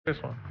This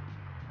one.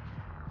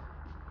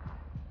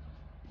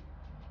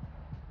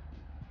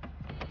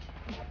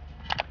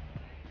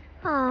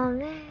 Oh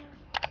man.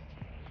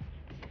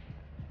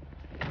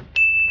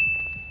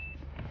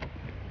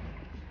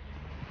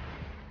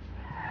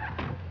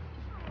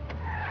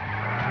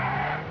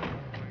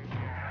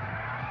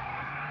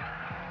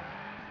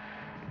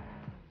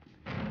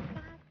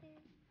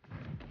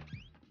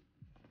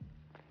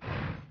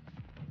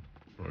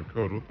 Oh my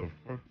god, what the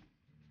fuck?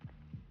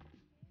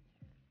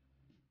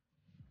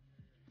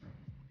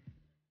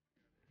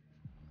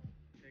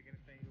 Take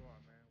anything you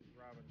want, man.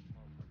 We're robbing this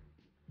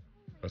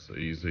motherfucker. That's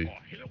easy. Oh,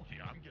 hell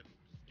yeah, I'm getting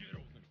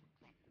Skittles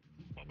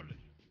and bubbly.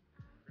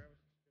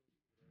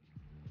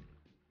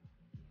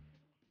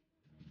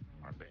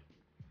 I bet.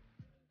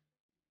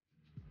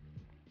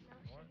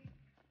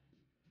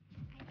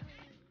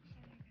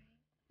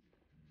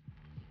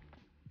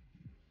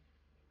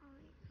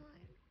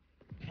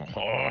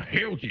 Oh,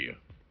 hell yeah.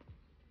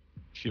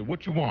 Shit,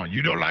 what you want?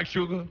 You don't like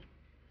sugar?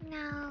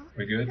 No.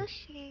 We good? No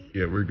sugar.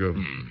 Yeah, we're good.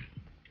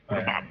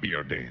 What about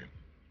beer then?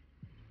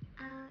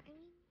 I mean,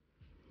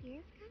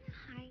 beer's kind of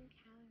high in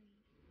calories.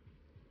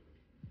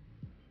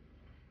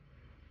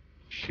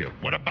 Shit,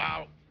 what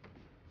about?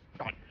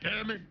 God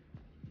damn it.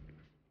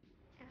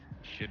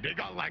 Shit, they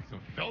got like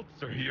some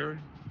Feltzer here.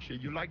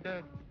 Shit, you like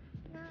that?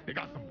 They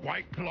got some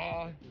White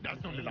Claw.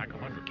 That's only like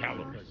 100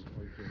 calories.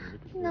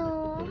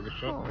 No.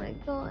 Oh my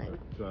god.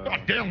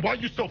 God damn, why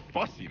you so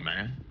fussy,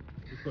 man?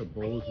 It's got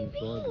balls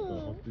inside the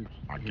hostage.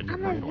 I get the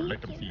I'm a window,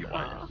 let them see your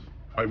ass.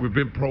 Alright, we've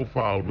been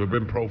profiled. We've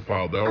been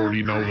profiled. They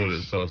already know that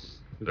it's us.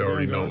 They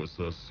already know it's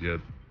us. Yeah.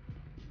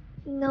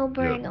 No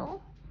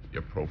bueno.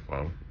 Yeah,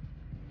 profile.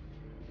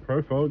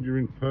 Profiled, you're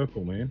in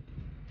purple, man.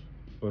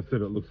 So I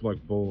said it looks like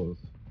ballers.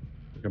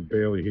 I can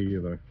barely hear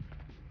you though.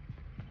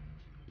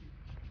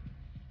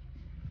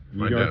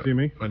 You guys hear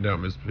me? Find out,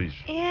 Miss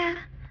Peach. Yeah.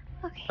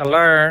 Okay.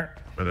 Alert.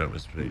 Find out,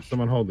 Miss Peach.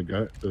 Someone hold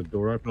the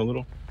door open a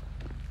little.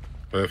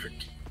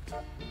 Perfect.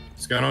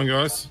 What's going on,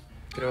 guys?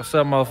 Yo, what's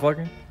up,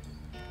 motherfucker?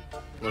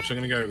 I'm actually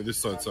gonna go over this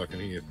side so I can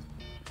hear.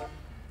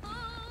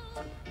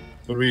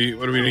 What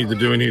do we need to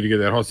do in here to get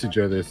that hostage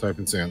out there safe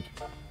and sound?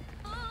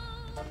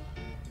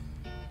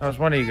 How much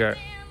money you got?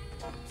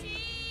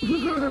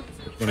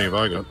 Which money have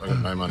I got? I got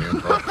no money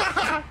on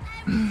top.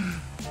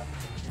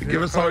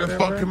 Give us all your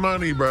fucking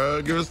money,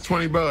 bro. Give us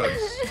 20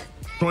 bucks.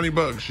 20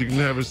 bucks. You can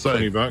have it safe.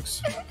 20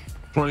 bucks.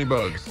 20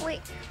 bucks.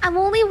 Wait, I'm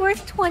only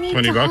worth $20.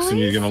 20 bucks and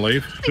you're gonna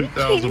leave?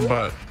 2,000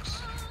 bucks.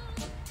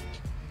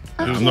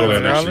 Okay, I'm not allowed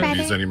to that's actually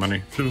better. use any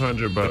money.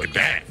 200 bucks. Look at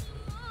that.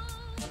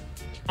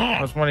 How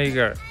much money you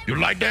got? You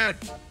like that?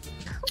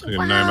 I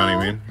got no money,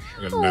 man.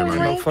 I got no money.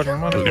 No fucking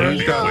money, There bro.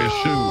 He's got his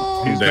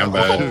shoe. He's down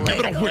bad. Give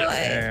it a whip.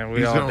 Man, we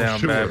He's all on down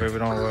sure. bad, baby.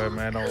 Don't worry,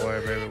 man. Don't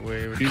worry,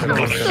 baby. He's We on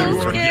Oh, sure.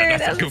 so yeah,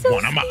 that's scared. a good I'm so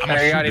one. I'm Hey, you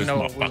gonna already shoot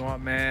know this what we motherfucker.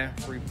 want, man.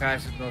 Free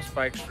passes, no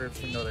spike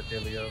strips. We know the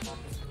dealio.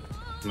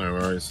 No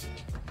worries.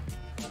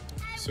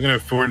 So I'm gonna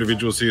have 4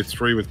 individuals here,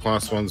 3 with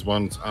class 1s,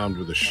 1's armed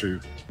with a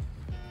shoe.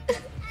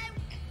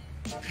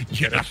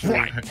 Yeah, that's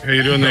right. How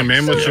you doing there,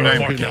 man? What's your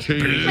name? Yeah.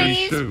 My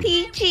name's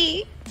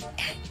Peachy.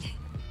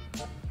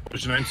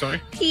 What's your name,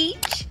 sorry?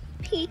 Peachy.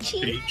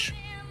 Peach.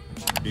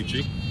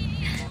 Peachy.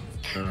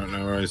 Alright,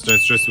 no worries. Don't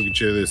stress, we can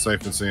share there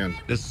safe and sound.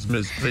 This is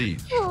Miss Peach.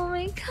 Oh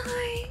my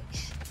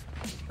gosh.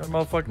 That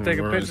motherfucker No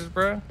taking worries. pictures,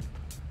 bro.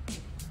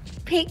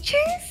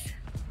 Pictures?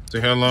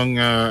 So how long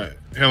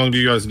do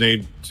you guys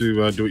need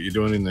to do what you're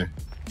doing in there?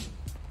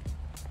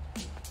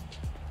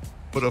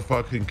 Put a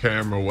fucking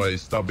camera away.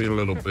 Stop being a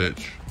little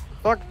bitch.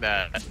 Fuck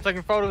that. I'm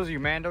taking photos of you,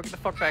 Mando. Get the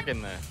fuck back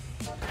in there.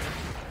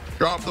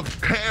 Drop the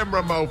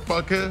camera,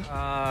 motherfucker.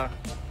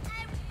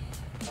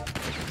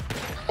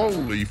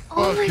 Holy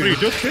Oh my fucking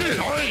God. shit.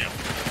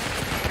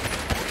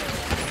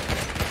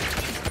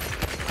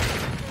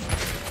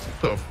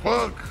 The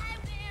fuck?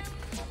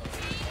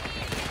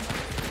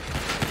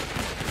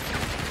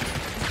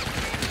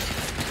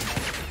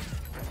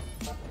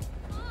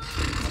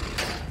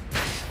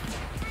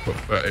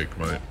 Pathetic,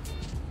 mate.